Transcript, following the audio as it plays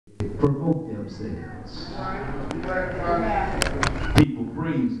promote themselves. People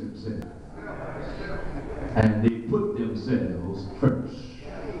praise themselves. And they put themselves first.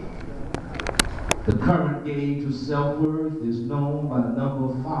 The current gauge of self-worth is known by the number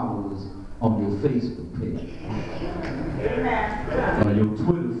of followers on your Facebook page, on your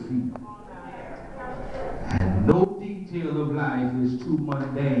Twitter feed. And no detail of life is too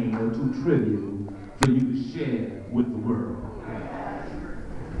mundane or too trivial for you to share with the world.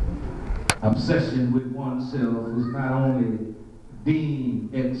 Obsession with oneself is not only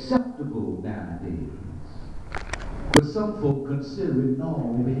deemed acceptable nowadays, but some folk consider it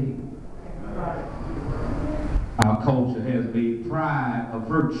normal behavior. Our culture has made pride a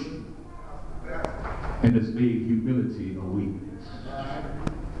virtue and has made humility a weakness.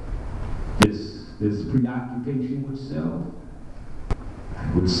 This preoccupation with self,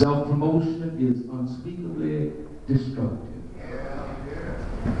 with self-promotion, is unspeakably destructive.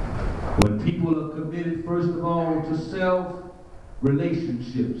 When people are committed, first of all, to self,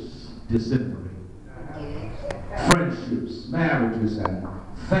 relationships disintegrate. Friendships, marriages, and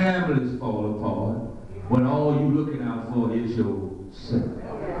families fall apart when all you're looking out for is yourself.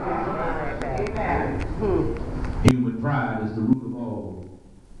 Human pride is the root of all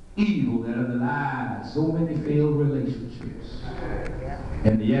evil that underlies so many failed relationships.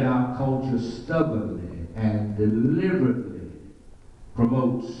 And yet our culture stubbornly and deliberately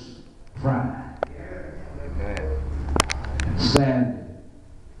promotes pride. And sadly,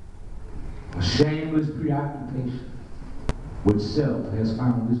 a shameless preoccupation with self has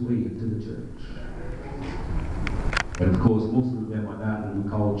found its way into the church. And of course, most of them are not what we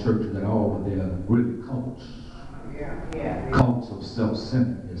call churches at all, but they are really cults. Cults of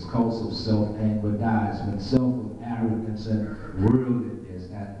self-centeredness, cults of self-aggrandizement, self-arrogance and worldliness.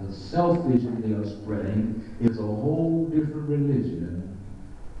 And the self vision they are spreading is a whole different religion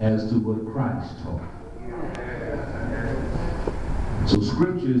as to what Christ taught. So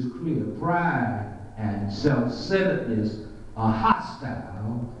Scripture is clear. Pride and self-centeredness are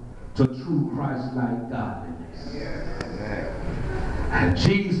hostile to true Christ-like godliness. And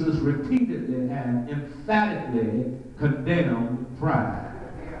Jesus repeatedly and emphatically condemned pride.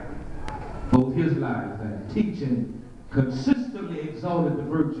 Both his life and teaching consistently exalted the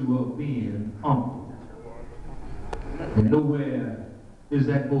virtue of being humble. And nowhere is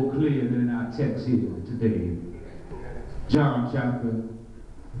that more clear than in our text here today. John chapter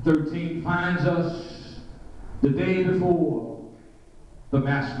 13 finds us the day before the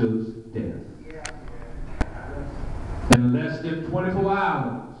Master's death. In less than 24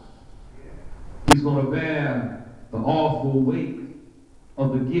 hours, he's going to bear the awful weight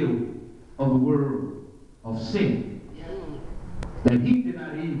of the guilt of the world of sin that he did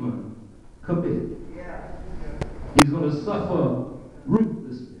not even commit. He's going to suffer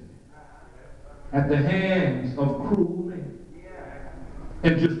ruthlessly at the hands of cruel men.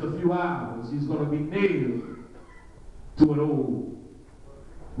 In just a few hours, he's going to be nailed to an old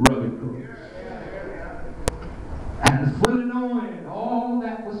rugged cross. And fully knowing all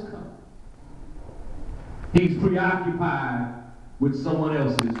that was coming, he's preoccupied with someone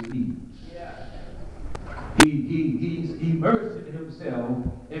else's needs. He's immersing himself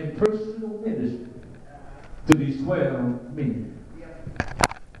in personal ministry to these 12 men.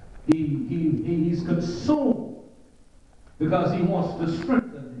 He's consumed because he wants to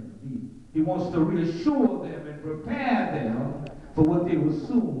strengthen them. He wants to reassure them and prepare them for what they will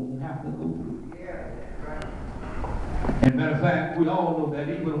soon have to go through. And matter of fact, we all know that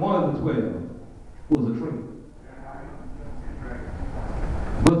even one of the 12 was a traitor.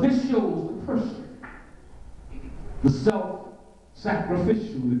 But this shows the person, the self-sacrificial,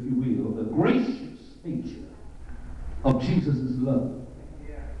 if you will, the gracious nature of Jesus' love.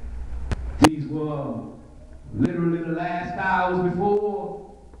 These were literally the last hours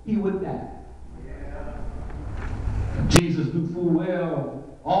before he would die. Jesus knew full well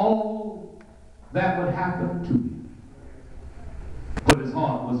all that would happen to him. But his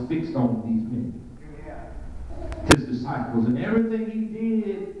heart was fixed on these men, his disciples, and everything he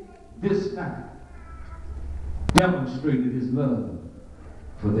did this night demonstrated his love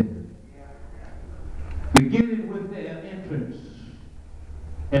for them. Beginning with their entrance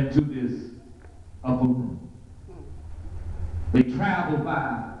into this upper room. They traveled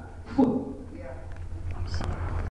by foot